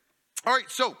All right,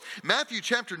 so Matthew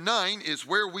chapter 9 is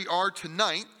where we are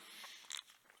tonight.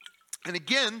 And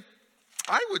again,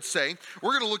 I would say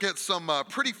we're going to look at some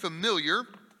pretty familiar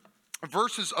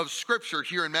verses of scripture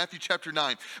here in Matthew chapter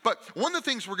 9. But one of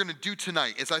the things we're going to do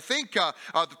tonight is I think the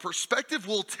perspective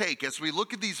we'll take as we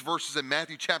look at these verses in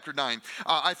Matthew chapter 9,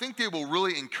 I think they will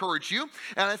really encourage you.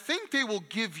 And I think they will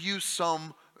give you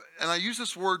some, and I use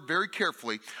this word very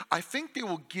carefully, I think they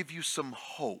will give you some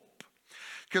hope.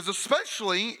 Because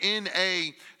especially in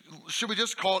a, should we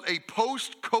just call it a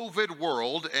post-COVID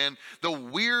world and the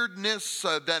weirdness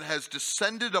that has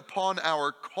descended upon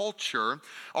our culture,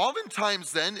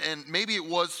 oftentimes then, and maybe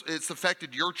it's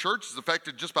affected your church, it's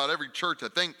affected just about every church I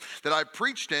think that I've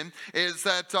preached in, is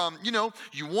that,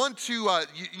 you want to,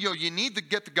 you need to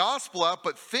get the gospel out,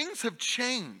 but things have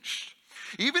changed.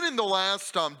 Even in the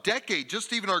last decade,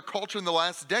 just even our culture in the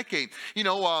last decade,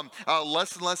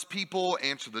 less and less people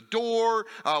answer the door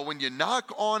when you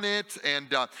knock on it. And,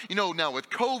 now with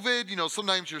COVID,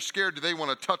 sometimes you're scared, do they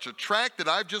want to touch a track that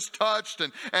I've just touched?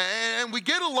 And we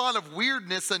get a lot of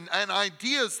weirdness and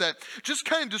ideas that just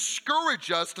kind of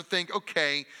discourage us to think,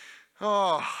 okay,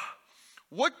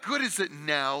 what good is it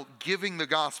now giving the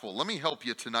gospel? Let me help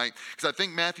you tonight, because I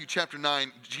think Matthew chapter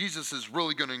 9, Jesus is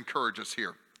really going to encourage us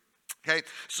here. Okay,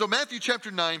 so Matthew chapter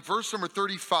 9, verse number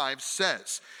 35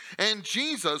 says, "And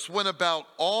Jesus went about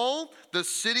all the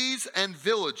cities and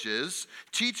villages,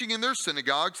 teaching in their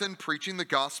synagogues and preaching the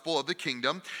gospel of the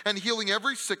kingdom, and healing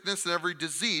every sickness and every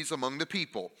disease among the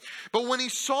people. But when he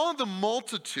saw the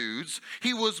multitudes,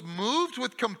 he was moved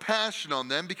with compassion on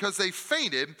them, because they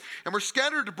fainted and were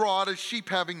scattered abroad as sheep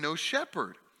having no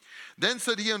shepherd. Then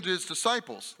said he unto his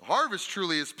disciples, The harvest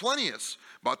truly is plenteous,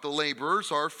 but the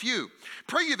laborers are few.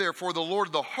 Pray ye therefore the Lord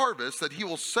of the harvest, that he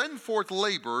will send forth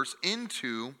laborers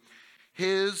into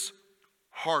his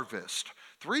harvest."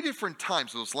 3 different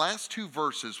times, those last 2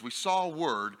 verses, we saw a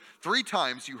word. 3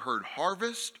 times you heard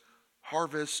harvest,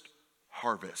 harvest,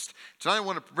 harvest. Tonight I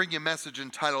want to bring you a message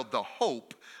entitled The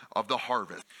Hope of the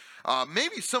Harvest.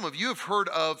 Maybe some of you have heard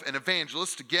of an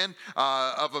evangelist, again,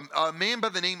 of a man by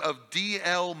the name of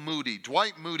D.L. Moody.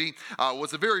 Dwight Moody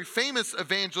was a very famous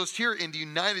evangelist here in the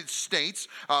United States,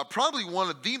 probably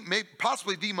one of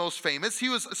possibly the most famous. He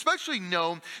was especially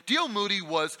known, D.L. Moody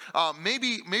was,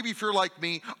 maybe if you're like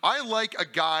me, I like a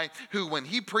guy who, when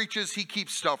he preaches, he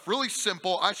keeps stuff really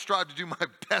simple. I strive to do my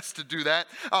best to do that.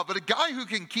 But a guy who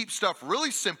can keep stuff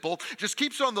really simple, just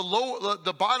keeps it on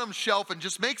the bottom shelf and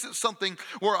just makes it something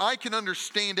where I can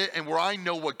understand it and where I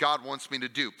know what God wants me to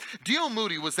do. D.L.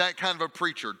 Moody was that kind of a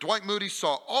preacher. Dwight Moody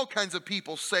saw all kinds of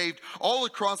people saved all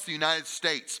across the United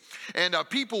States. And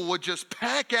people would just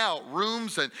pack out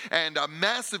rooms and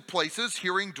massive places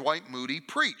hearing Dwight Moody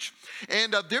preach.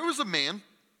 And there was a man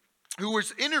who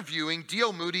was interviewing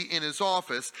D.L. Moody in his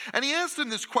office, and he asked him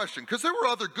this question, because there were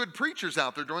other good preachers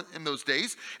out there in those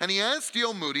days, and he asked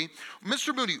D.L. Moody,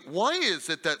 "Mr. Moody, why is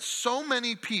it that so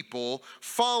many people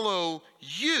follow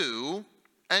you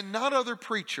and not other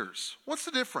preachers? What's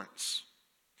the difference?"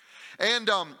 And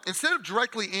instead of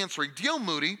directly answering, D.L.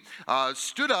 Moody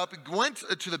stood up, went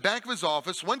to the back of his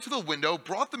office, went to the window,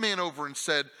 brought the man over and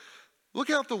said, "Look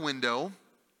out the window,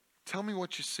 tell me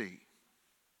what you see."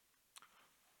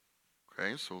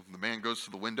 Okay, so the man goes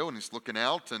to the window and he's looking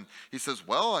out and he says,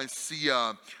 "Well, I see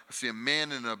a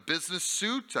man in a business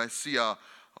suit. I see a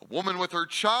woman with her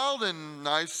child, and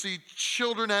I see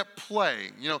children at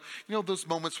play." You know those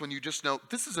moments when you just know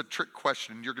this is a trick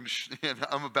question. You're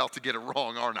I'm about to get it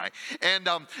wrong, aren't I?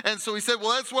 And so he said,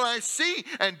 "Well, that's what I see."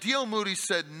 And D.L. Moody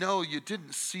said, "No, you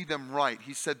didn't see them right."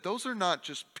 He said, "Those are not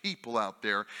just people out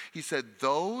there." He said,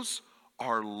 "Those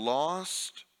are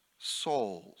lost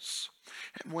souls."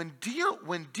 And when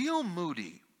D.L.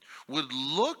 Moody would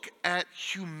look at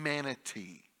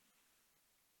humanity,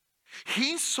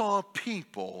 he saw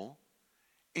people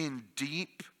in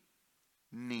deep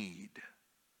need.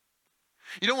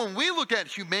 When we look at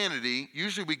humanity,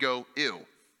 usually we go, "Ew."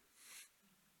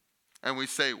 And we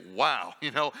say, "Wow,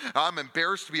 I'm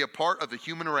embarrassed to be a part of the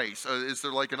human race. Is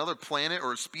there like another planet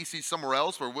or a species somewhere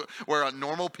else where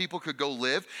normal people could go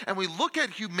live?" And we look at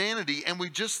humanity and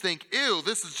we just think, "Ew,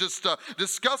 this is just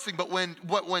disgusting." But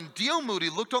when D.L.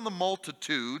 Moody looked on the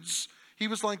multitudes, he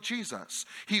was like Jesus.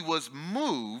 He was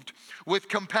moved with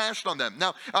compassion on them.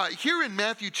 Now, here in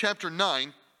Matthew chapter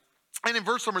 9, And in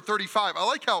verse number 35, I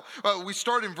like how we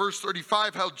start in verse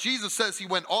 35, how Jesus says he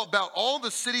went about all the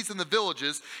cities and the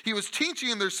villages. He was teaching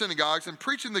in their synagogues and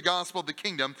preaching the gospel of the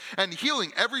kingdom and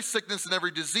healing every sickness and every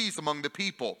disease among the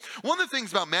people. One of the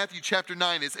things about Matthew chapter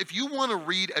 9 is if you want to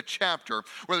read a chapter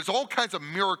where there's all kinds of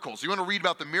miracles, you want to read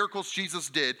about the miracles Jesus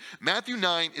did, Matthew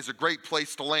 9 is a great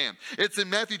place to land. It's in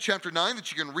Matthew chapter 9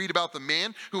 that you can read about the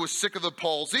man who was sick of the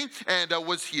palsy and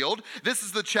was healed. This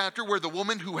is the chapter where the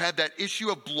woman who had that issue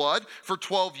of blood for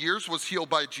 12 years was healed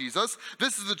by Jesus.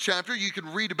 This is the chapter you can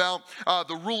read about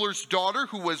the ruler's daughter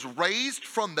who was raised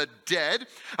from the dead.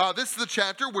 This is the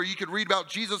chapter where you can read about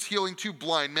Jesus healing 2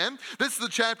 blind men. This is the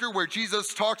chapter where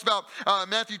Jesus talks about,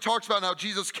 Matthew talks about how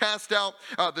Jesus cast out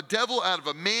the devil out of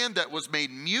a man that was made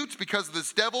mute because of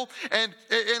this devil. And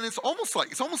it's almost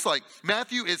like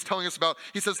Matthew is telling us about,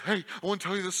 he says, hey, I want to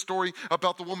tell you this story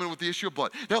about the woman with the issue of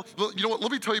blood. Now, you know what,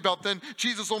 let me tell you about then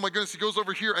Jesus, oh my goodness, he goes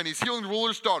over here and he's healing the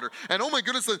ruler's daughter. And oh my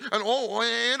goodness, and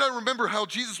I remember how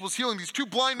Jesus was healing these 2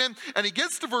 blind men. And he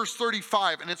gets to verse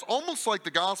 35, and it's almost like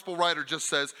the gospel writer just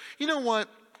says, you know what?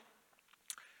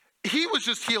 He was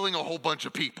just healing a whole bunch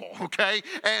of people, okay?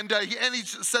 And he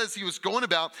says he was going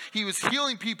about, he was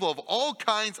healing people of all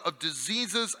kinds of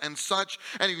diseases and such,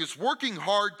 and he was working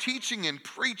hard, teaching and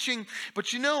preaching.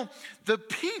 But you know, the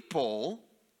people,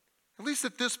 at least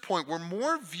at this point, were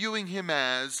more viewing him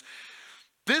as,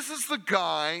 this is the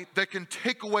guy that can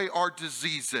take away our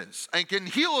diseases and can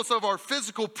heal us of our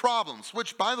physical problems,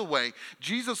 which, by the way,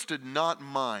 Jesus did not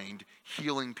mind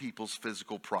healing people's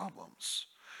physical problems.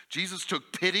 Jesus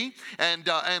took pity and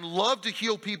loved to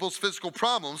heal people's physical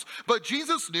problems. But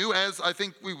Jesus knew, as I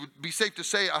think we would be safe to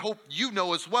say, I hope you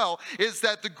know as well, is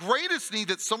that the greatest need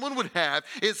that someone would have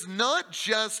is not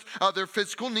just their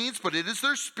physical needs, but it is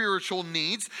their spiritual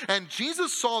needs. And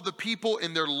Jesus saw the people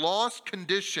in their lost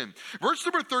condition. Verse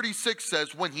number 36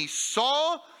 says, when he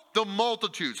saw the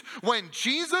multitudes, when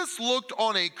Jesus looked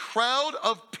on a crowd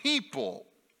of people,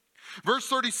 verse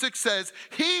 36 says,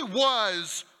 he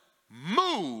was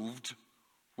moved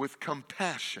with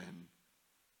compassion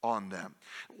on them.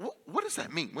 What does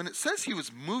that mean? When it says he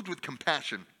was moved with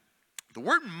compassion, the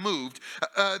word moved,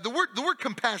 the word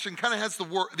compassion kind of has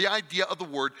the idea of the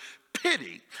word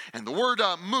pity. And the word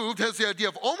moved has the idea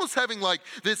of almost having like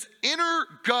this inner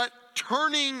gut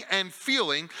turning and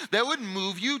feeling that would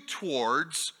move you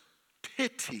towards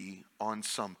pity on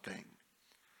something.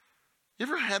 You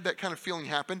ever had that kind of feeling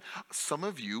happen? Some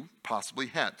of you possibly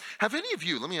had. Have any of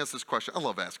you, let me ask this question. I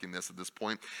love asking this at this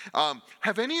point.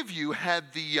 Have any of you had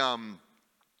the, I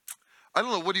don't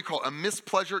know, what do you call it? A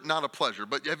mispleasure? Not a pleasure.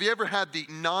 But have you ever had the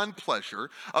non-pleasure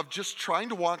of just trying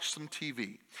to watch some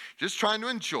TV? Just trying to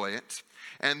enjoy it.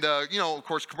 And, you know, of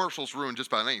course, commercials ruin just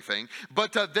about anything.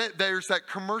 But there's that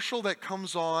commercial that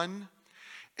comes on.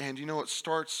 And you know, it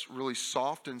starts really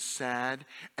soft and sad,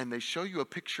 and they show you a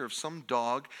picture of some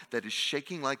dog that is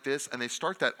shaking like this, and they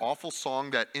start that awful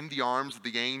song, that In the Arms of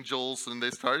the Angels, and they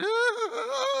start,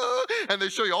 and they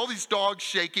show you all these dogs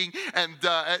shaking. And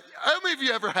how many of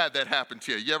you ever had that happen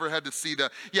to you? You ever had to see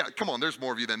yeah, come on, there's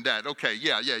more of you than that. Okay,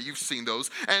 yeah, you've seen those.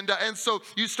 And so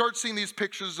you start seeing these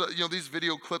pictures, you know, these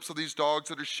video clips of these dogs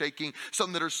that are shaking,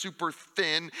 some that are super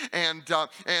thin, and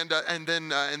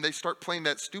then they start playing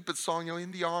that stupid song, you know, In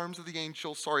the Arms of the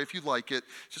Angel. Sorry if you like it,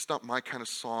 it's just not my kind of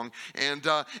song. And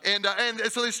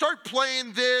so they start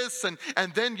playing this,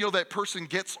 and then, you know, that person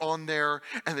gets on there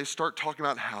and they start talking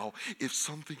about how if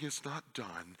something is not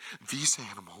done, these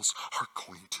animals are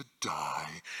going to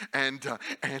die. And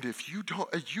if you don't,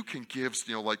 you can give,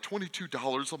 you know, like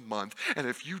 $22 a month, and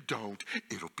if you don't,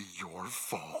 it'll be your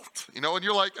fault. You know, and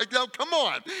you're like, no, come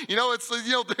on. You know, it's,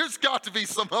 you know, there's got to be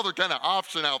some other kind of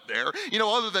option out there, you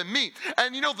know, other than me.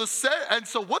 And you know, and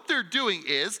so what they're doing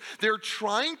is they're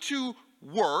trying to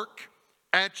work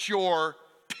at your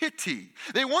pity.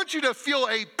 They want you to feel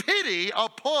a pity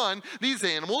upon these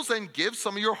animals and give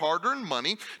some of your hard-earned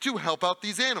money to help out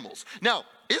these animals. Now,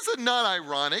 is it not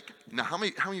ironic? Now, how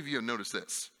many of you have noticed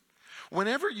this?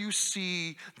 Whenever you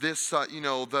see this, you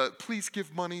know, the please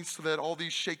give money so that all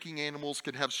these shaking animals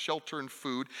can have shelter and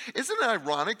food, isn't it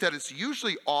ironic that it's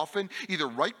usually often either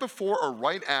right before or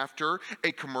right after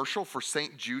a commercial for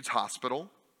St. Jude's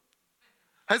Hospital?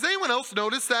 Has anyone else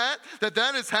noticed that?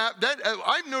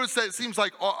 I've noticed that it seems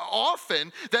like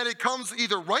often that it comes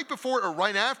either right before or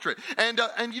right after it. And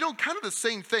you know, kind of the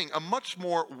same thing, a much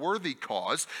more worthy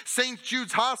cause. St.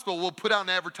 Jude's Hospital will put out an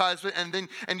advertisement,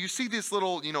 and you see these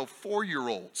little, you know,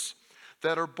 4-year-olds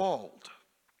that are bald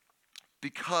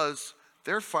because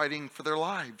they're fighting for their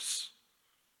lives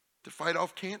to fight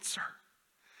off cancer.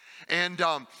 And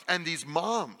these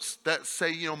moms that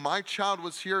say, my child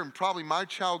was here and probably my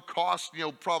child cost,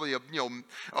 probably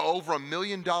over $1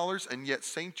 million, and yet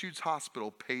St. Jude's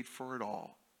Hospital paid for it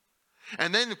all.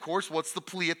 And then, of course, what's the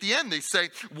plea at the end? They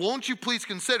say, won't you please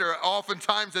consider,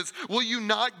 oftentimes it's, will you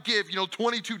not give,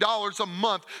 $22 a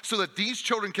month so that these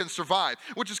children can survive?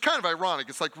 Which is kind of ironic.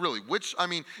 It's like, really,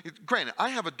 granted, I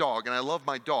have a dog and I love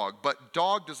my dog, but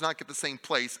dog does not get the same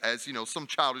place as, some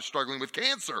child who's struggling with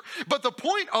cancer. But the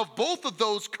point of both of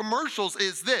those commercials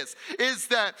is this, is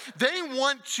that they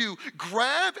want to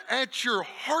grab at your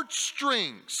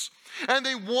heartstrings and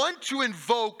they want to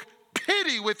invoke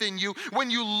pity within you when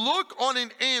you look on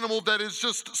an animal that is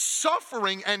just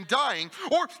suffering and dying,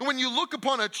 or when you look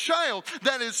upon a child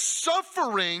that is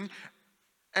suffering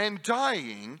and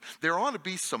dying. There ought to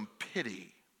be some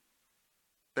pity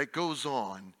that goes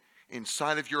on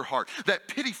inside of your heart, that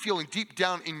pity feeling deep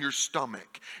down in your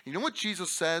stomach. You know what Jesus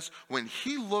says? When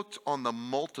he looked on the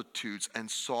multitudes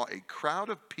and saw a crowd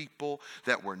of people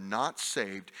that were not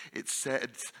saved, it said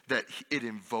that it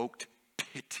invoked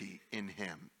pity in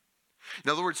him.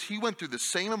 In other words, he went through the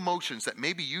same emotions that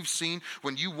maybe you've seen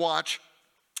when you watch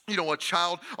a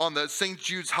child on the St.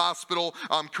 Jude's Hospital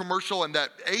commercial, and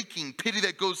that aching pity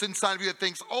that goes inside of you that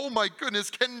thinks, oh my goodness,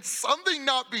 can something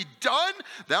not be done?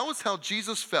 That was how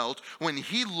Jesus felt when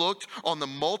he looked on the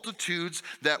multitudes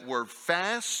that were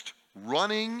fast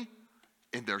running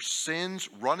in their sins,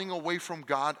 running away from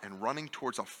God and running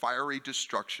towards a fiery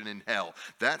destruction in hell.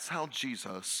 That's how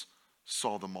Jesus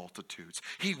saw the multitudes.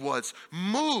 He was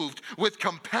moved with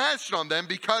compassion on them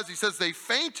because he says they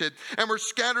fainted and were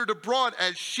scattered abroad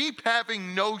as sheep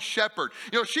having no shepherd.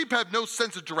 Sheep have no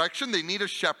sense of direction. They need a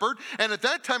shepherd. And at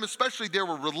that time especially, there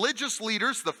were religious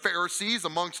leaders, the Pharisees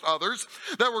amongst others,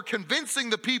 that were convincing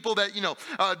the people that,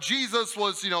 Jesus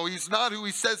was, he's not who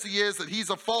he says he is, that he's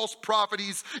a false prophet.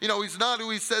 He's not who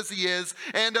he says he is.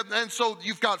 And so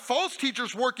you've got false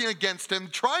teachers working against him,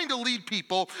 trying to lead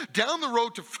people down the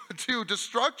road to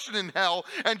destruction in hell.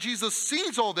 And Jesus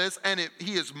sees all this, and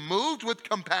he is moved with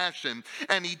compassion,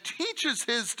 and he teaches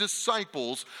his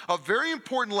disciples a very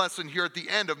important lesson here at the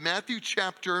end of Matthew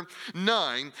chapter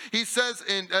 9. He says,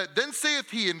 then saith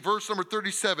he in verse number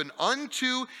 37,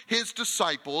 unto his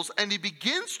disciples, and he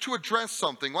begins to address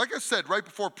something. Like I said, right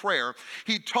before prayer,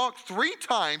 he talked 3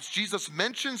 times. Jesus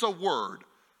mentions a word: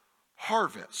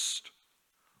 harvest,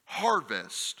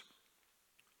 harvest,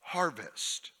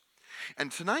 harvest.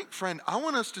 And tonight, friend, I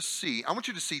want you to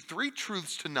see 3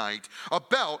 truths tonight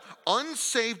about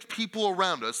unsaved people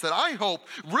around us that I hope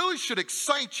really should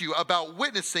excite you about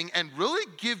witnessing and really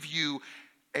give you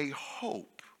a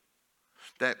hope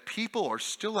that people are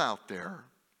still out there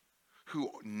who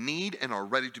need and are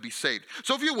ready to be saved.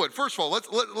 So if you would, first of all,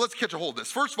 let's catch a hold of this.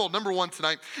 First of all, number 1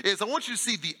 tonight is I want you to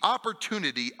see the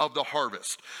opportunity of the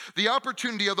harvest. The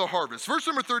opportunity of the harvest. Verse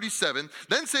number 37,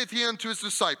 then saith he unto his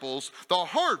disciples, the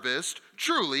harvest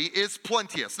truly is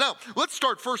plenteous. Now, let's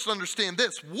start first to understand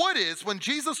this. When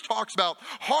Jesus talks about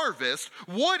harvest,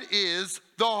 what is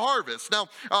the harvest? Now,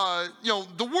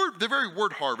 the very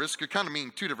word harvest could kind of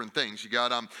mean 2 different things. You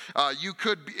got,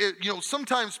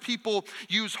 sometimes people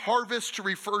use harvest to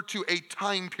refer to a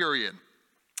time period.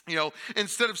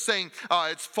 Instead of saying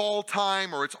it's fall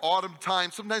time or it's autumn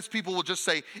time, sometimes people will just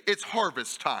say it's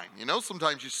harvest time.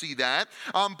 Sometimes you see that.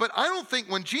 But I don't think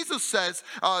when Jesus says,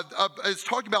 is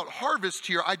talking about harvest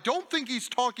here, I don't think he's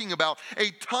talking about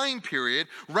a time period.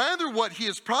 Rather, what he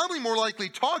is probably more likely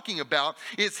talking about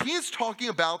is he is talking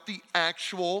about the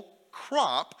actual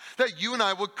crop that you and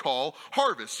I would call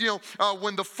harvest.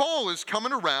 When the fall is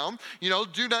coming around,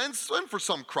 and for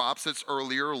some crops it's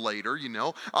earlier or later,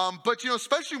 but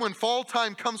especially when fall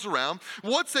time comes around,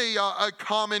 what's a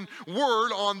common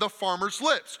word on the farmer's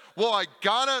lips? Well,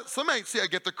 some might say I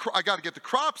gotta get the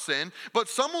crops in, but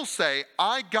some will say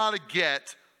I gotta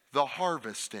get the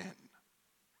harvest in.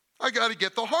 I got to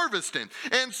get the harvest in.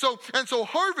 And so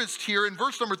harvest here in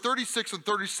verse number 36 and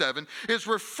 37 is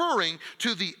referring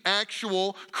to the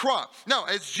actual crop. Now,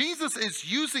 as Jesus is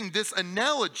using this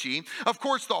analogy, of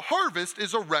course, the harvest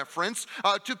is a reference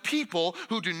to people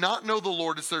who do not know the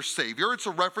Lord as their Savior. It's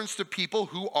a reference to people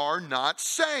who are not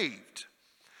saved.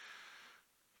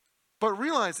 But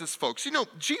realize this, folks,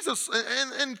 Jesus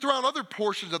and throughout other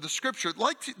portions of the scripture,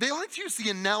 they like to use the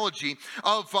analogy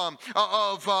of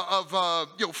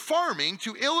farming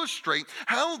to illustrate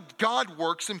how God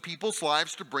works in people's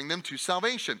lives to bring them to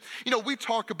salvation. We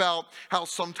talk about how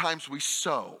sometimes we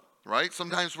sow. Right?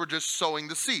 Sometimes we're just sowing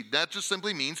the seed. That just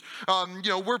simply means,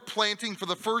 we're planting for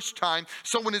the first time.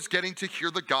 Someone is getting to hear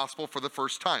the gospel for the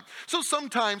first time. So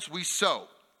sometimes we sow.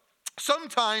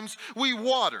 Sometimes we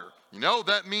water.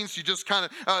 That means you just kind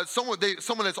of, someone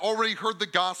has already heard the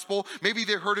gospel. Maybe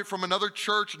they heard it from another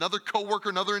church, another coworker,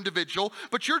 another individual,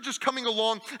 but you're just coming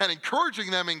along and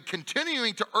encouraging them and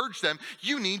continuing to urge them,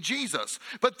 you need Jesus.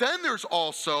 But then there's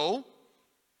also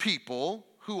people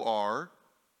who are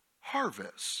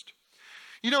harvest.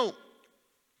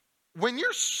 When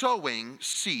you're sowing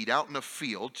seed out in a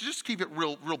field, just keep it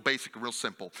real basic and real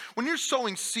simple. When you're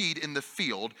sowing seed in the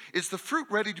field, is the fruit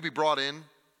ready to be brought in?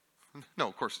 No,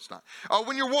 of course it's not.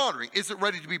 When you're watering, is it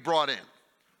ready to be brought in?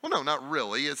 Well, no, not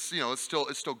really. It's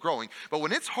still growing. But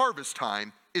when it's harvest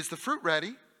time, is the fruit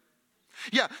ready?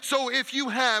 Yeah. So if you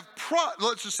have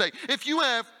let's just say if you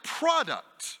have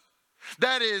product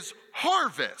that is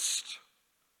harvest,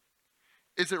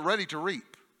 is it ready to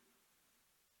reap?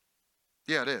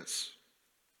 Yeah, it is.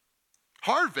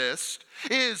 Harvest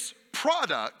is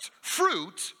product,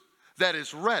 fruit that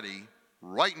is ready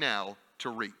right now to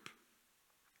reap.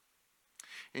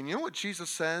 And you know what Jesus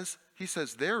says? He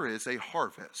says there is a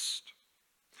harvest.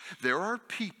 There are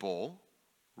people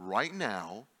right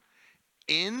now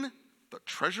in the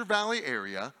Treasure Valley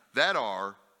area that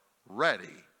are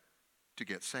ready to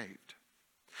get saved.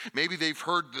 Maybe they've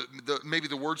heard, maybe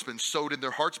the word's been sowed in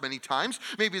their hearts many times.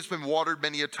 Maybe it's been watered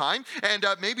many a time. And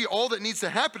maybe all that needs to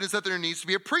happen is that there needs to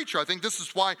be a preacher. I think this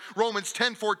is why Romans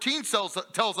 10:14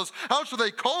 tells us, how shall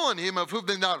they call on him of whom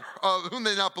they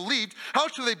not believed? How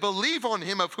shall they believe on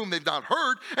him of whom they've not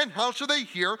heard? And how shall they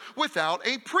hear without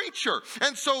a preacher?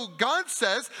 And so God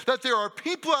says that there are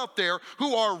people out there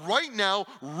who are right now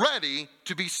ready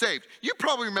to be saved. You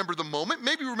probably remember the moment.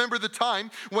 Maybe remember the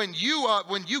time when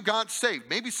you got saved.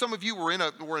 Maybe some of you were in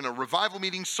a revival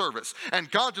meeting service, and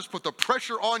God just put the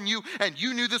pressure on you, and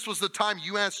you knew this was the time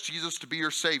you asked Jesus to be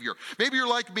your Savior. Maybe you're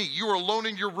like me. You were alone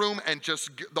in your room, and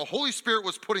just the Holy Spirit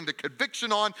was putting the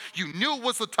conviction on. You knew it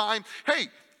was the time. Hey,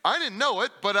 I didn't know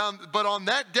it, but on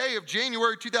that day of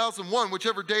January 2001,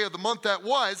 whichever day of the month that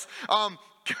was,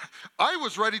 I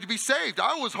was ready to be saved.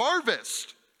 I was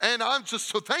harvest. And I'm just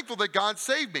so thankful that God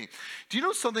saved me. Do you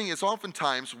know something is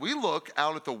oftentimes we look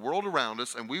out at the world around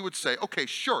us and we would say, okay,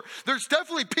 sure, there's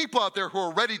definitely people out there who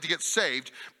are ready to get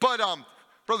saved, but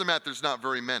Brother Matt, there's not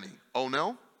very many. Oh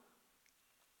no?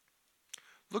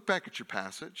 Look back at your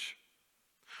passage.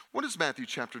 What does Matthew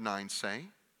chapter 9 say?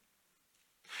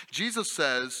 Jesus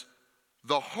says,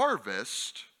 the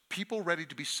harvest, people ready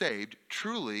to be saved,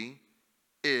 truly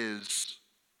is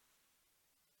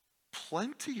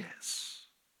plenteous.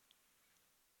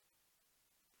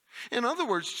 In other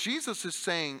words, Jesus is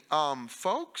saying,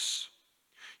 folks,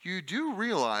 you do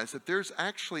realize that there's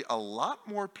actually a lot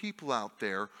more people out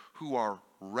there who are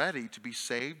ready to be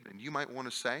saved than you might want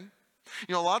to say.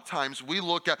 A lot of times we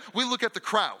look at the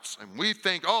crowds and we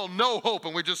think, oh, no hope.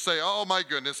 And we just say, oh my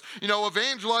goodness,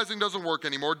 evangelizing doesn't work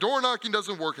anymore. Door knocking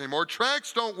doesn't work anymore.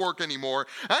 Tracts don't work anymore.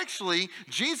 Actually,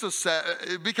 Jesus said,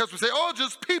 because we say, oh,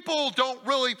 just people don't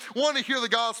really want to hear the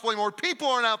gospel anymore. People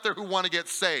aren't out there who want to get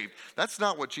saved. That's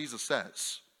not what Jesus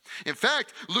says. In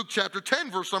fact, Luke chapter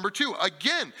 10, verse number 2,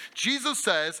 again, Jesus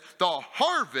says, the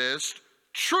harvest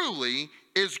truly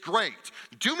is great.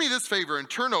 Do me this favor and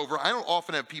turn over. I don't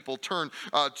often have people turn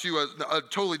to a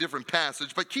totally different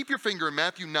passage, but keep your finger in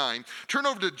Matthew 9. Turn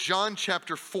over to John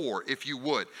chapter 4, if you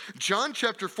would. John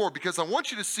chapter 4, because I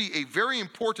want you to see a very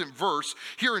important verse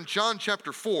here in John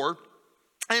chapter 4.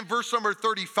 And verse number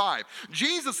 35,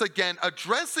 Jesus again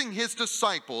addressing his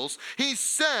disciples, he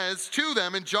says to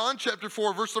them in John chapter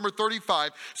 4, verse number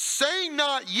 35, say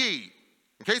not ye.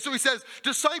 Okay, so he says,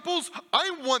 disciples,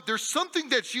 there's something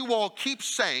that you all keep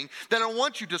saying that I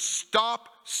want you to stop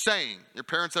saying. Your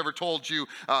parents ever told you,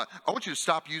 I want you to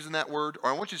stop using that word,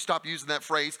 or I want you to stop using that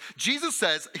phrase? Jesus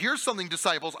says, here's something,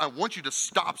 disciples, I want you to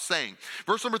stop saying.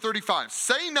 Verse number 35,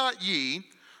 say not ye,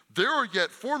 there are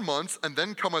yet 4 months, and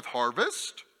then cometh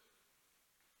harvest.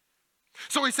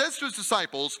 So he says to his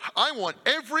disciples, I want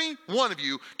every one of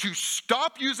you to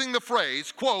stop using the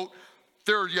phrase, quote,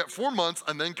 there are yet 4 months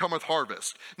and then cometh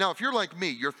harvest. Now, if you're like me,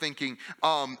 you're thinking,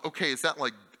 okay, is that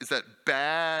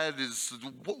bad?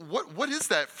 What is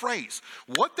that phrase?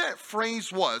 What that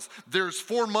phrase was, there's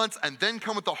 4 months and then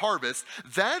cometh the harvest.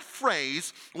 That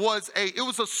phrase was a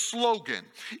slogan.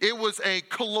 It was a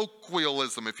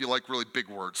colloquialism, if you like really big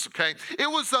words, okay? It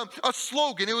was a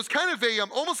slogan. It was kind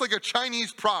of almost like a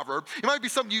Chinese proverb. It might be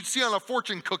something you'd see on a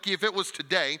fortune cookie if it was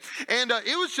today. And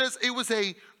it was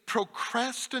a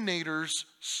procrastinator's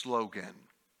slogan.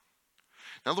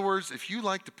 In other words, if you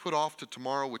like to put off to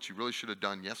tomorrow what you really should have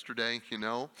done yesterday,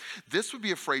 this would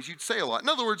be a phrase you'd say a lot. In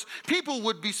other words, people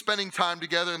would be spending time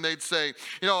together and they'd say,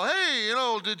 hey,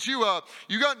 did you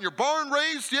gotten your barn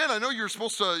raised yet? I know you're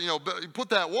supposed to, put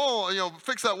that wall,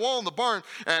 fix that wall in the barn.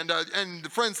 And the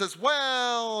friend says,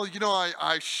 well,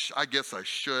 I guess I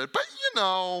should. But you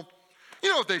know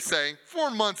what they say, 4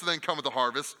 months and then come with the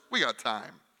harvest. We got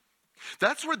time.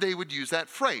 That's where they would use that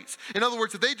phrase. In other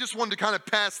words, if they just wanted to kind of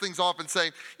pass things off and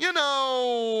say,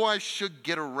 I should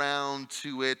get around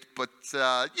to it, but,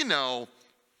 still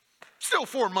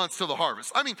 4 months till the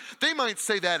harvest. I mean, they might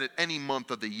say that at any month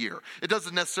of the year. It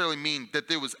doesn't necessarily mean that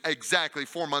there was exactly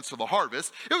 4 months till the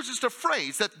harvest. It was just a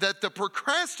phrase that the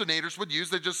procrastinators would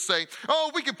use. They just say,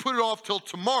 we can put it off till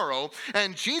tomorrow.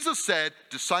 And Jesus said,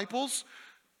 disciples,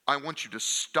 I want you to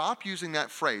stop using that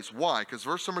phrase. Why? Because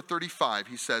verse number 35,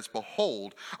 he says,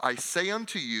 behold, I say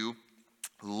unto you,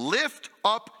 lift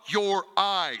up your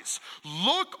eyes.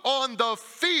 Look on the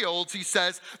fields, he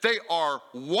says, they are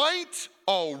white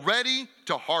already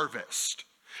to harvest.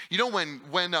 When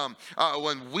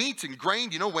wheat and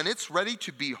grain, when it's ready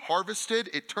to be harvested,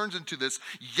 it turns into this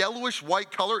yellowish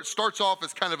white color. It starts off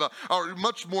as kind of a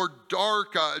much more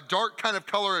dark kind of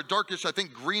color, a darkish, I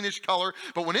think, greenish color.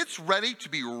 But when it's ready to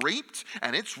be reaped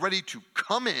and it's ready to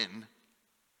come in,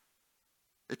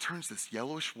 it turns this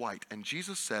yellowish white. And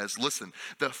Jesus says, listen,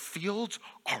 the fields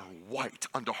are white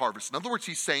unto harvest. In other words,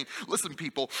 he's saying, listen,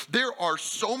 people, there are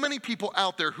so many people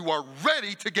out there who are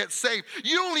ready to get saved.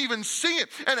 You don't even see it.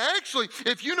 And actually,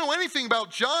 if you know anything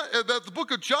about the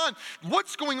book of John,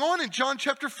 what's going on in John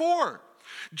chapter 4?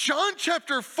 John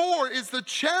chapter 4 is the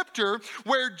chapter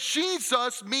where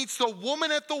Jesus meets the woman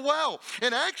at the well.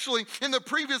 And actually, in the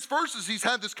previous verses, he's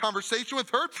had this conversation with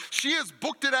her. She has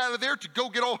booked it out of there to go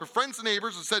get all her friends and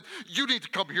neighbors and said, you need to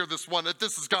come hear this one, that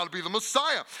this has got to be the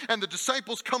Messiah. And the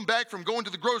disciples come back from going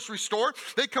to the grocery store.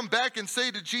 They come back and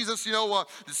say to Jesus,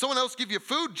 did someone else give you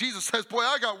food? Jesus says, boy,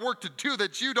 I got work to do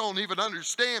that you don't even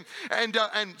understand. And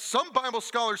some Bible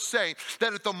scholars say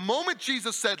that at the moment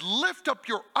Jesus said, lift up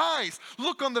your eyes,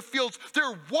 look on the fields,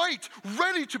 they're white,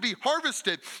 ready to be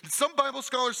harvested. Some Bible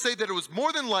scholars say that it was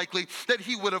more than likely that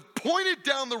he would have pointed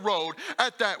down the road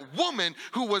at that woman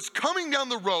who was coming down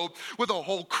the road with a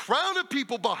whole crowd of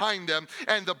people behind them.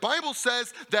 And the Bible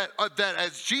says that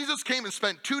as Jesus came and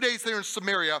spent 2 days there in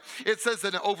Samaria, it says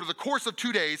that over the course of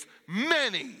 2 days,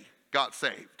 many got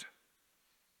saved.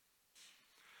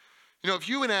 If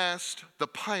you had asked the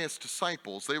pious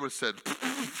disciples, they would have said,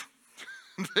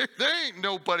 there ain't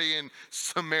nobody in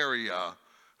Samaria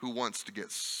who wants to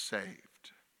get saved.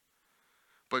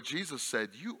 But Jesus said,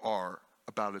 you are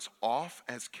about as off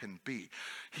as can be.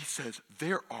 He says,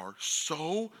 there are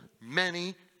so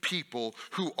many people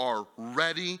who are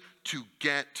ready to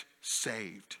get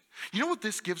saved. You know what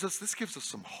this gives us? This gives us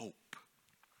some hope.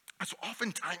 So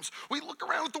oftentimes we look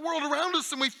around at the world around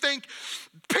us and we think,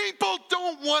 people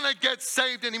don't want to get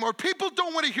saved anymore. People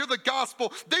don't want to hear the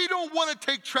gospel. They don't want to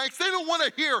take tracts. They don't want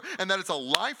to hear. And that is a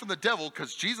lie from the devil,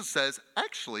 because Jesus says,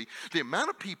 actually, the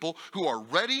amount of people who are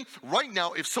ready right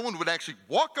now, if someone would actually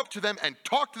walk up to them and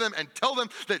talk to them and tell them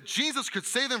that Jesus could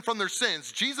save them from their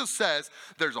sins, Jesus says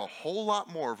there's a whole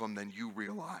lot more of them than you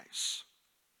realize.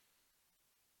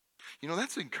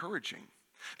 That's encouraging.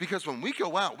 Because when we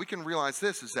go out, we can realize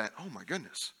this is that, oh my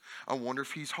goodness, I wonder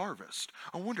if he's harvest.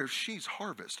 I wonder if she's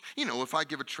harvest. If I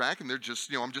give a tract and they're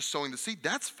just, I'm just sowing the seed,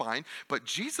 that's fine. But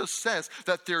Jesus says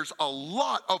that there's a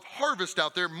lot of harvest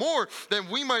out there, more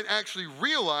than we might actually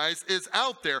realize is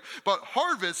out there. But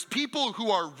harvest, people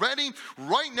who are ready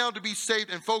right now to be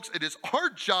saved. And folks, it is our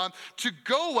job to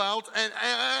go out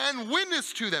and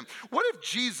witness to them. What if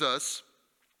Jesus,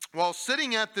 while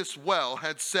sitting at this well,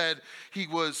 had said he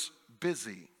was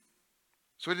busy,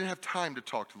 so he didn't have time to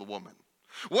talk to the woman?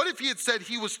 What if he had said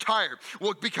he was tired?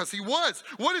 Well, because he was.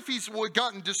 What if he's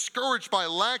gotten discouraged by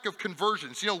lack of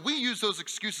conversions? We use those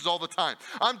excuses all the time.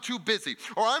 I'm too busy,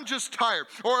 or I'm just tired,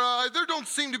 or there don't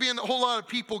seem to be a whole lot of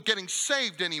people getting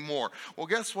saved anymore. Well,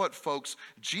 guess what, folks?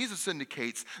 Jesus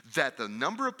indicates that the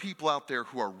number of people out there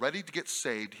who are ready to get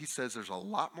saved, he says there's a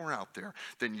lot more out there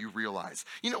than you realize.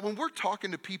 When we're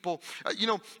talking to people,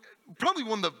 probably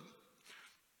one of the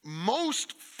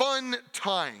most fun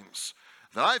times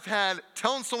that I've had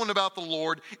telling someone about the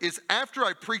Lord is after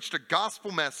I preached a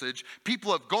gospel message,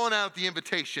 people have gone out at the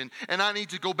invitation, and I need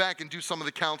to go back and do some of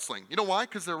the counseling. You know why?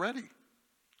 Because they're ready.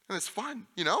 And it's fun,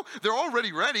 They're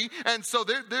already ready, and so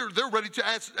they're ready to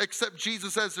accept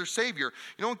Jesus as their Savior.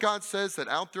 You know what God says? That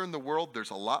out there in the world, there's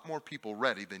a lot more people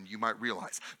ready than you might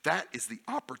realize. That is the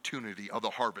opportunity of the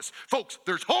harvest. Folks,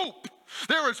 there's hope.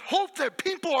 There is hope that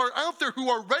people are out there who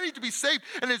are ready to be saved,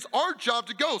 and it's our job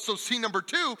to go. So see, number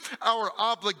two, our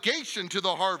obligation to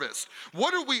the harvest.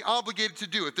 What are we obligated to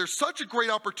do? If there's such a great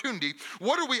opportunity,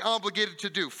 what are we obligated to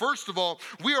do? First of all,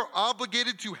 we are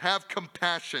obligated to have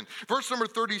compassion. Verse number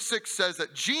 36 says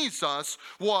that Jesus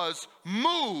was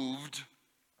moved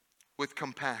with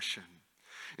compassion.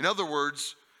 In other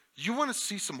words, you want to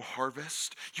see some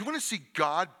harvest? You want to see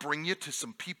God bring you to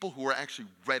some people who are actually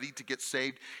ready to get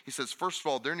saved? He says, first of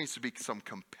all, there needs to be some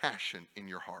compassion in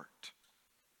your heart.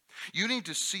 You need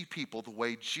to see people the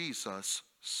way Jesus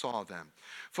saw them.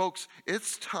 Folks,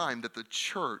 it's time that the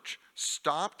church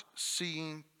stopped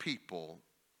seeing people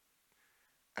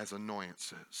as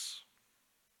annoyances.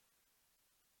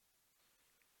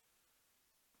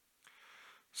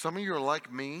 Some of you are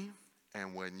like me,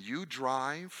 and when you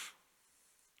drive,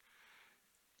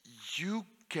 you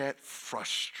get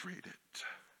frustrated.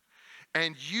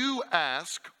 And you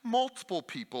ask multiple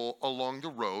people along the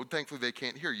road, thankfully they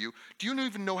can't hear you, do you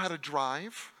even know how to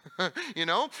drive? You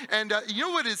know? And you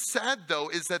know what is sad though,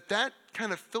 is that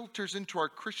kind of filters into our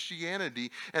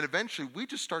Christianity, and eventually we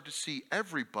just start to see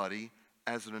everybody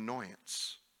as an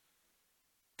annoyance.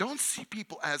 Don't see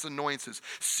people as annoyances.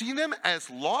 See them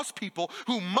as lost people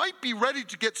who might be ready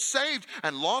to get saved,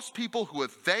 and lost people who,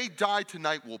 if they die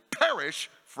tonight, will perish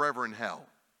forever in hell.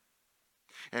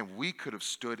 And we could have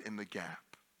stood in the gap.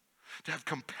 To have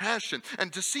compassion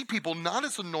and to see people not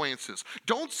as annoyances.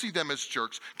 Don't see them as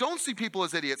jerks. Don't see people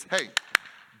as idiots. Hey,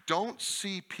 don't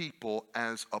see people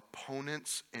as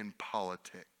opponents in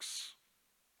politics.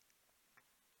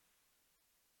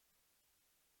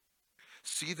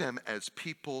 See them as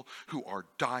people who are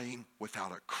dying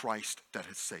without a Christ that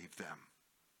has saved them.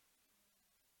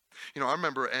 You know, I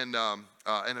remember an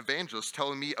evangelist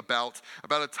telling me about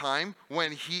a time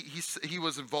when he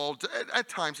was involved. At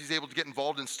times, he's able to get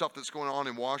involved in stuff that's going on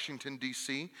in Washington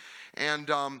D.C. And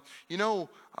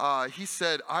he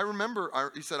said, I remember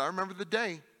the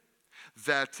day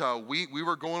that we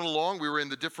were going along. We were in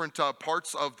the different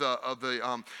parts of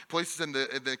the places in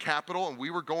the Capitol, and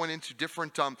we were going into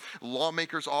different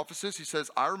lawmakers' offices. He says,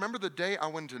 I remember the day I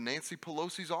went to Nancy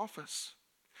Pelosi's office.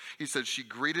 He said, she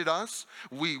greeted us.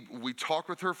 We talked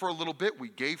with her for a little bit. We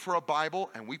gave her a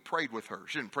Bible, and we prayed with her.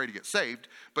 She didn't pray to get saved,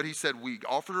 but he said we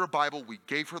offered her a Bible, we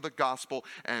gave her the gospel,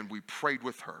 and we prayed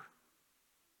with her.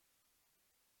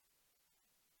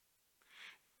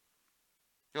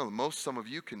 You know, the most some of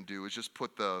you can do is just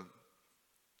put the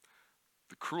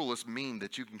cruelest meme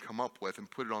that you can come up with and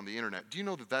put it on the internet. Do you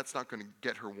know that that's not going to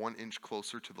get her 1 inch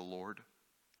closer to the Lord?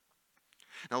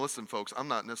 Now listen, folks, I'm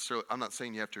not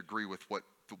saying you have to agree with what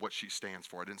she stands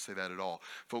for. I didn't say that at all.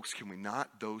 Folks, can we not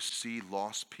see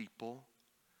lost people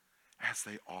as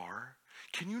they are?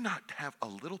 Can you not have a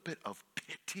little bit of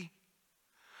pity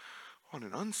on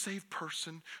an unsaved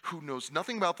person who knows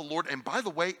nothing about the Lord, and by the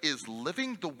way, is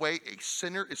living the way a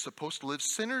sinner is supposed to live?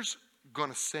 Sinners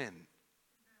gonna sin.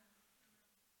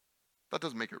 That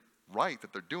doesn't make it right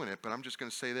that they're doing it, but I'm just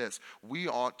gonna say this. We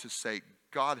ought to say,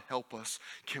 God help us,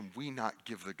 can we not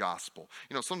give the gospel?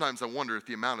 You know, sometimes I wonder if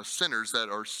the amount of sinners that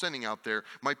are sinning out there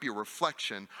might be a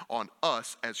reflection on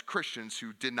us as Christians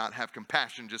who did not have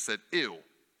compassion, just said, ew.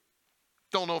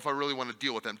 Don't know if I really want to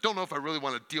deal with them. Don't know if I really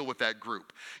want to deal with that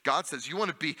group. God says you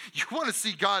want to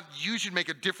see God use you to make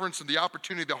a difference in the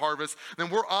opportunity to harvest, then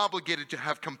we're obligated to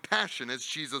have compassion as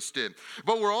Jesus did.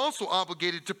 But we're also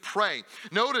obligated to pray.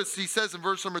 Notice he says in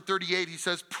verse number 38, he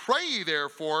says, pray ye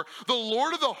therefore the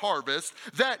Lord of the harvest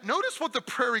that, notice what the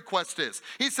prayer request is.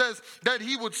 He says that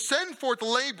he would send forth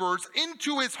laborers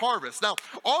into his harvest. Now,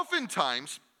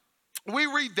 oftentimes, we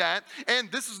read that,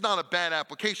 and this is not a bad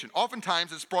application.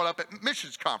 Oftentimes, it's brought up at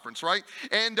missions conference, right?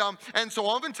 And so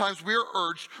oftentimes, we are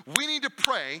urged, we need to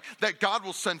pray that God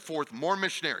will send forth more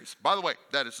missionaries. By the way,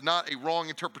 that is not a wrong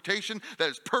interpretation. That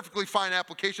is perfectly fine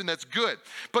application. That's good.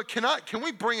 But can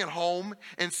we bring it home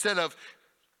instead of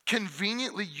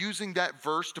conveniently using that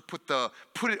verse to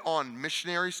put it on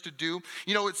missionaries to do?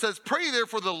 You know, it says, pray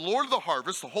therefore the Lord of the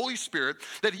harvest, the Holy Spirit,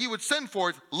 that he would send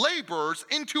forth laborers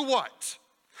into what?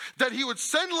 That he would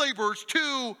send laborers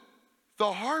to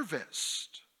the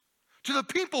harvest, to the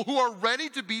people who are ready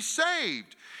to be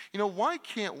saved. You know, why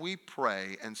can't we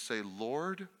pray and say,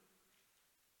 Lord,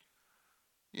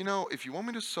 you know, if you want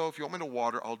me to sow, if you want me to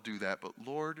water, I'll do that. But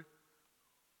Lord,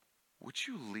 would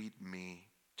you lead me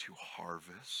to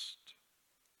harvest?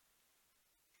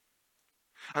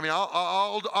 I mean,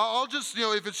 I'll just, you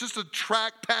know, if it's just a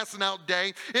tract passing out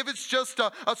day, if it's just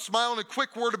a smile and a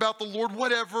quick word about the Lord,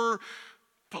 whatever.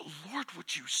 But Lord,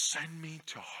 would you send me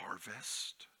to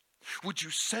harvest? Would you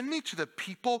send me to the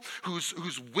people whose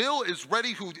will is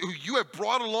ready, who you have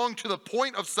brought along to the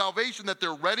point of salvation that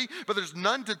they're ready, but there's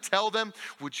none to tell them?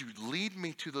 Would you lead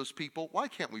me to those people? Why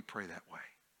can't we pray that way?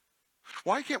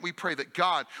 Why can't we pray that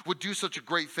God would do such a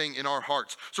great thing in our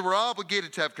hearts? So we're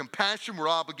obligated to have compassion, we're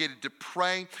obligated to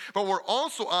pray, but we're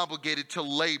also obligated to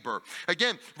labor.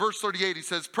 Again, verse 38, he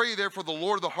says, pray therefore the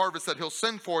Lord of the harvest that he'll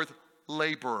send forth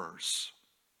laborers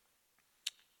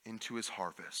into his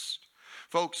harvest.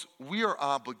 Folks, we are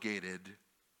obligated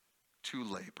to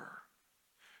labor,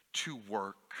 to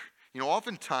work. You know,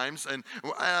 oftentimes, and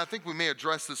I think we may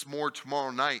address this more tomorrow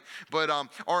night, but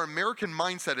our American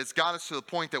mindset has got us to the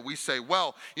point that we say,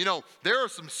 well, you know, there are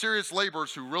some serious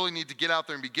laborers who really need to get out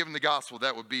there and be given the gospel.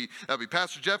 That would be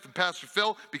Pastor Jeff and Pastor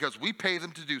Phil, because we pay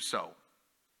them to do so.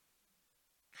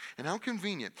 And how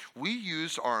convenient. We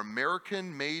use our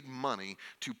American-made money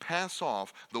to pass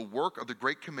off the work of the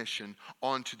Great Commission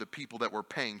onto the people that we're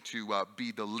paying to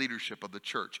be the leadership of the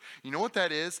church. You know what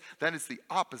that is? That is the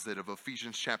opposite of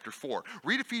Ephesians chapter 4.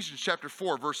 Read Ephesians chapter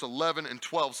 4, verse 11 and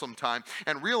 12 sometime,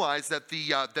 and realize that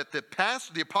the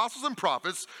apostles and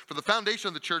prophets for the foundation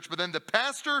of the church, but then the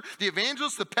pastor, the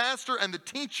evangelist, the pastor, and the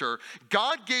teacher,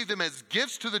 God gave them as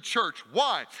gifts to the church.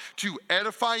 Why? To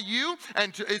edify you,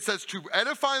 and it says to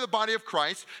edify the body of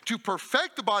Christ, to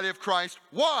perfect the body of Christ.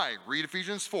 Why? Read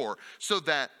Ephesians 4, so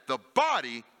that the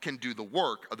body can do the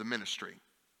work of the ministry.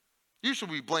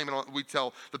 Usually we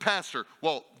tell the pastor,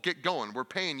 well, get going. We're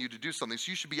paying you to do something,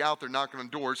 so you should be out there knocking on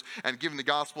doors and giving the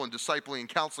gospel and discipling and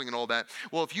counseling and all that.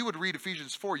 Well, if you would read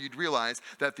Ephesians 4, you'd realize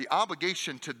that the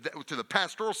obligation to the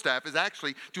pastoral staff is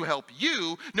actually to help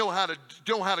you know how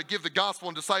to give the gospel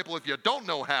and disciple if you don't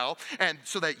know how, and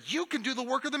so that you can do the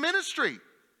work of the ministry.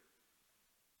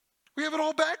 We have it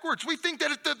all backwards. We think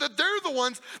that they're the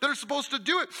ones that are supposed to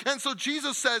do it. And so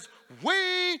Jesus says,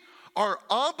 we are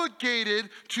obligated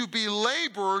to be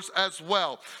laborers as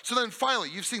well. So then finally,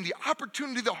 you've seen the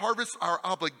opportunity of the harvest, our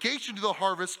obligation to the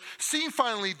harvest. See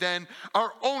finally then,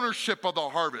 our ownership of the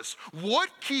harvest. What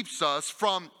keeps us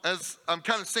from, as I'm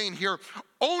kind of saying here,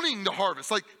 owning the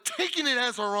harvest, like taking it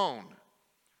as our own?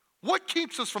 What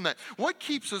keeps us from that? What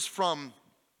keeps us from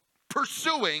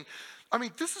pursuing? I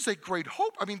mean, this is a great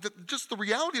hope. I mean, just the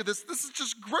reality of this is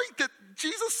just great that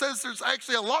Jesus says there's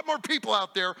actually a lot more people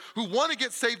out there who want to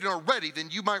get saved and are ready than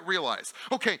you might realize.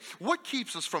 Okay, what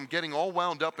keeps us from getting all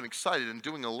wound up and excited and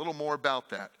doing a little more about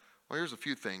that? Well, here's a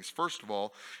few things. First of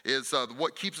all, is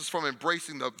what keeps us from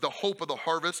embracing the hope of the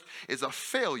harvest is a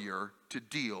failure to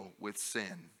deal with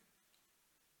sin.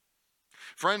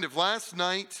 Friend, if last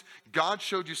night God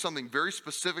showed you something very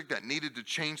specific that needed to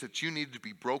change, that you needed to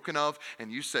be broken of,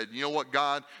 and you said, you know what,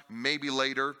 God, maybe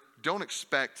later, don't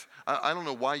expect, I don't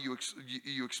know why you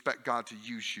expect God to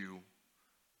use you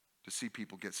to see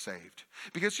people get saved.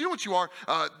 Because you know what you are?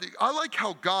 I like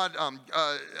how God,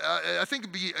 I think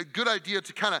it'd be a good idea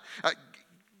to kind of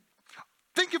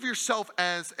think of yourself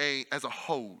as a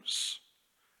hose,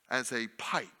 as a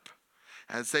pipe.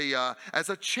 As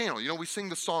a channel. You know, we sing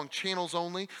the song Channels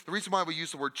Only. The reason why we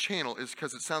use the word channel is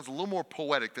because it sounds a little more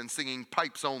poetic than singing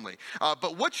pipes only.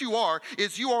 But what you are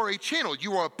is you are a channel.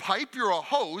 You are a pipe, you're a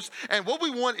hose, and what we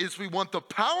want is we want the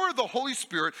power of the Holy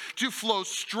Spirit to flow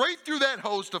straight through that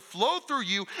hose, to flow through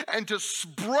you, and to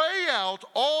spray out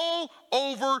all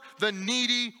over the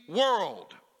needy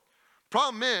world.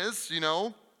 Problem is, you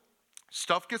know,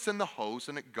 stuff gets in the hose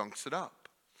and it gunks it up.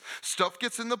 Stuff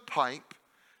gets in the pipe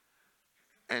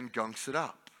and gunks it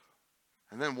up.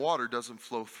 And then water doesn't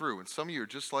flow through. And some of you are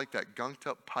just like that gunked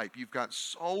up pipe. You've got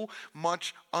so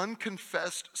much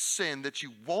unconfessed sin that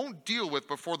you won't deal with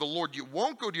before the Lord. You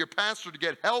won't go to your pastor to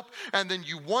get help. And then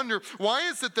you wonder, why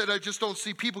is it that I just don't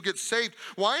see people get saved?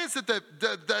 Why is it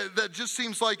that just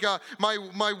seems like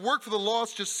my work for the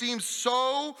lost just seems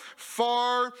so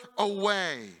far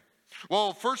away?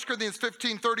 Well, 1 Corinthians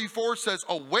 15:34 says,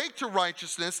 awake to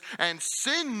righteousness and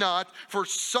sin not, for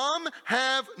some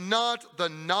have not the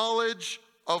knowledge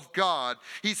of God.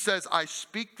 He says, I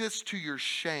speak this to your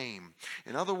shame.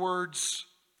 In other words,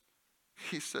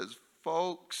 he says,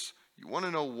 folks, you want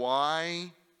to know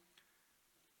why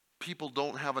people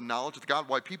don't have a knowledge of God,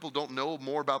 why people don't know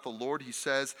more about the Lord? He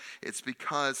says it's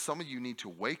because some of you need to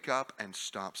wake up and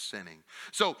stop sinning.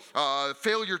 So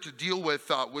failure to deal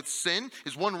with sin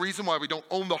is one reason why we don't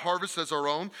own the harvest as our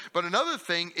own. But another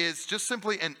thing is just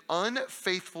simply an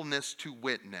unfaithfulness to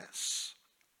witness.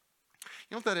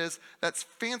 You know what that is? That's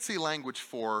fancy language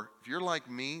for, if you're like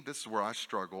me, this is where I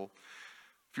struggle.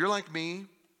 If you're like me,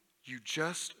 you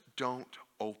just don't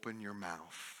open your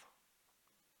mouth.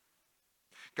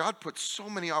 God puts so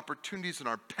many opportunities in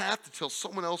our path to tell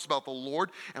someone else about the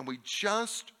Lord, and we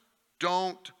just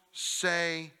don't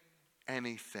say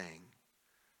anything.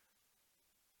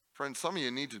 Friends, some of you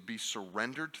need to be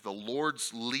surrendered to the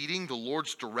Lord's leading, the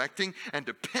Lord's directing, and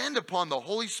depend upon the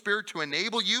Holy Spirit to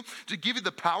enable you, to give you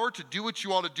the power to do what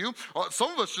you ought to do.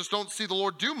 Some of us just don't see the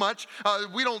Lord do much.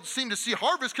 We don't seem to see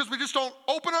harvest because we just don't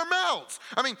open our mouths.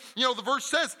 I mean, the verse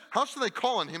says, how shall they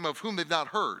call on him of whom they've not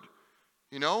heard?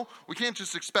 We can't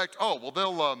just expect,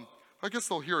 I guess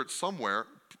they'll hear it somewhere.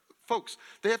 Folks,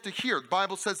 they have to hear. The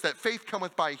Bible says that faith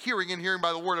cometh by hearing, and hearing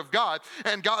by the word of God.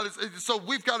 And so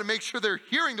we've got to make sure they're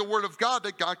hearing the word of God,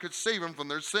 that God could save them from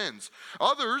their sins.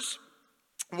 Others,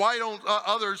 why don't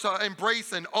others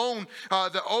embrace and own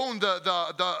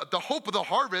the hope of the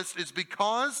harvest? Is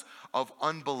because of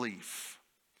unbelief.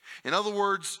 In other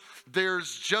words,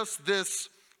 there's just this,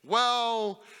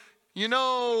 I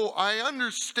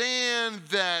understand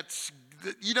that,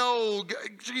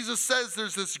 Jesus says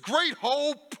there's this great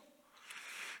hope.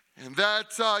 And that,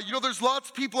 there's lots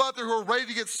of people out there who are ready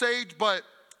to get saved, but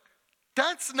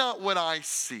that's not what I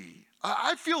see.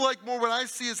 I feel like more what I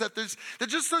see is that there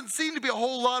just doesn't seem to be a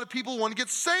whole lot of people who want to get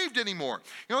saved anymore.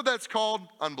 You know what that's called?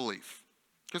 Unbelief.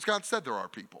 Because God said there are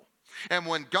people. And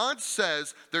when God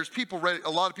says there's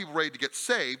a lot of people ready to get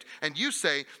saved, and you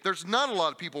say there's not a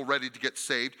lot of people ready to get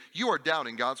saved, you are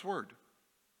doubting God's word.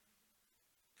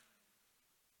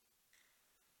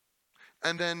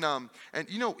 And then,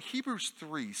 Hebrews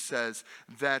 3 says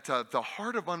that the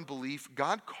heart of unbelief,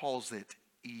 God calls it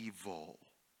evil.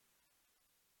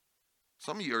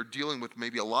 Some of you are dealing with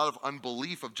maybe a lot of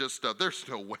unbelief of just, there's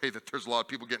no way that there's a lot of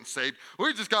people getting saved.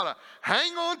 We just got to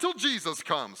hang on till Jesus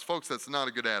comes. Folks, that's not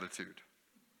a good attitude.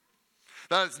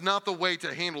 That is not the way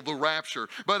to handle the rapture.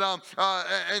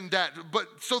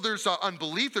 So there's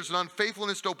unbelief, there's an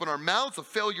unfaithfulness to open our mouths, a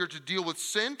failure to deal with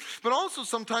sin, but also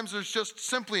sometimes there's just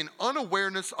simply an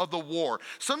unawareness of the war.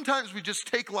 Sometimes we just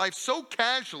take life so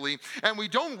casually and we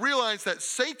don't realize that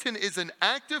Satan is an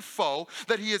active foe,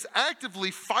 that he is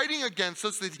actively fighting against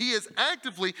us, that he is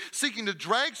actively seeking to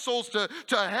drag souls to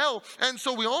hell. And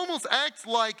so we almost act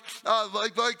like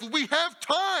we have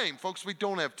time. Folks, we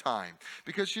don't have time.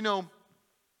 Because,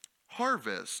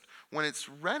 harvest, when it's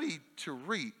ready to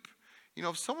reap,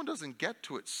 if someone doesn't get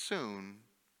to it soon,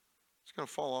 it's going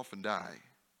to fall off and die.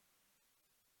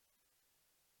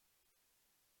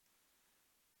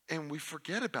 And we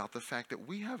forget about the fact that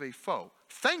we have a foe.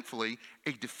 Thankfully,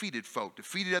 a defeated foe.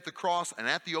 Defeated at the cross and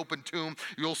at the open tomb.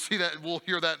 You'll see that, we'll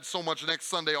hear that so much next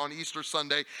Sunday on Easter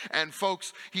Sunday. And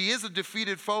folks, he is a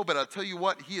defeated foe, but I'll tell you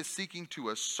what, he is seeking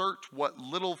to assert what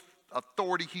little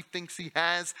authority he thinks he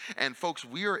has. And folks,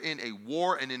 we are in a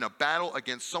war and in a battle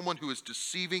against someone who is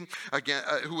deceiving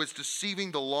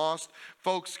the lost.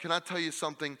 Folks, can I tell you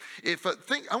something?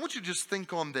 I want you to just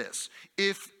think on this.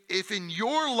 If in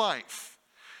your life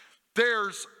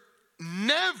there's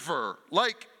never,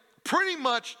 pretty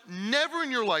much never in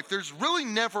your life, there's really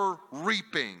never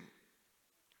reaping,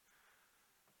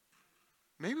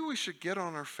 maybe we should get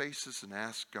on our faces and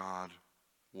ask God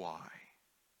why.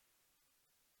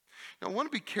 Now, I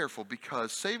want to be careful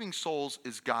because saving souls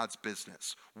is God's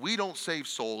business. We don't save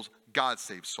souls, God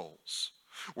saves souls.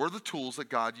 We're the tools that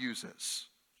God uses,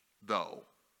 though.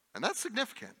 And that's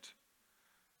significant.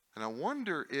 And I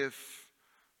wonder if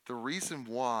the reason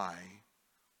why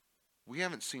we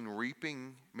haven't seen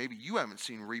reaping, maybe you haven't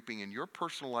seen reaping in your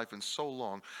personal life in so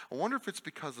long, I wonder if it's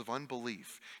because of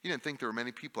unbelief. You didn't think there were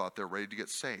many people out there ready to get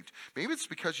saved. Maybe it's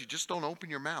because you just don't open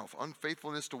your mouth,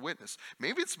 unfaithfulness to witness.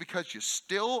 Maybe it's because you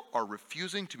still are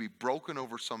refusing to be broken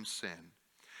over some sin.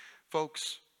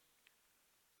 Folks,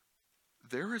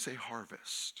 there is a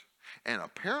harvest. And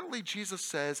apparently Jesus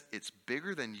says it's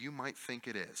bigger than you might think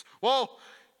it is. Well,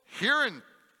 here in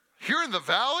the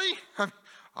valley,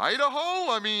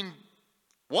 Idaho,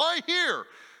 why here?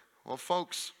 Well,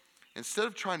 folks, instead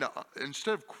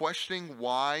of questioning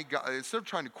why God, instead of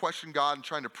trying to question God and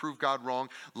trying to prove God wrong,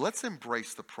 let's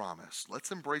embrace the promise. Let's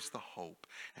embrace the hope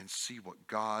and see what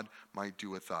God might do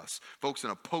with us. Folks, in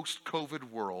a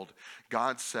post-COVID world,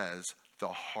 God says the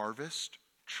harvest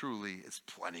truly is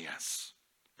plenteous.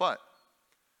 But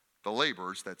the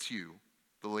laborers, that's you,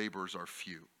 the laborers are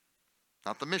few.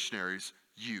 Not the missionaries,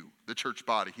 you, the church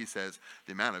body. He says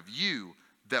the amount of you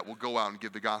that will go out and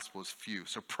give the gospel is few.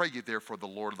 So pray ye therefore the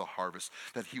Lord of the harvest,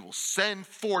 that he will send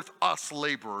forth us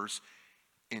laborers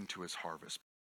into his harvest.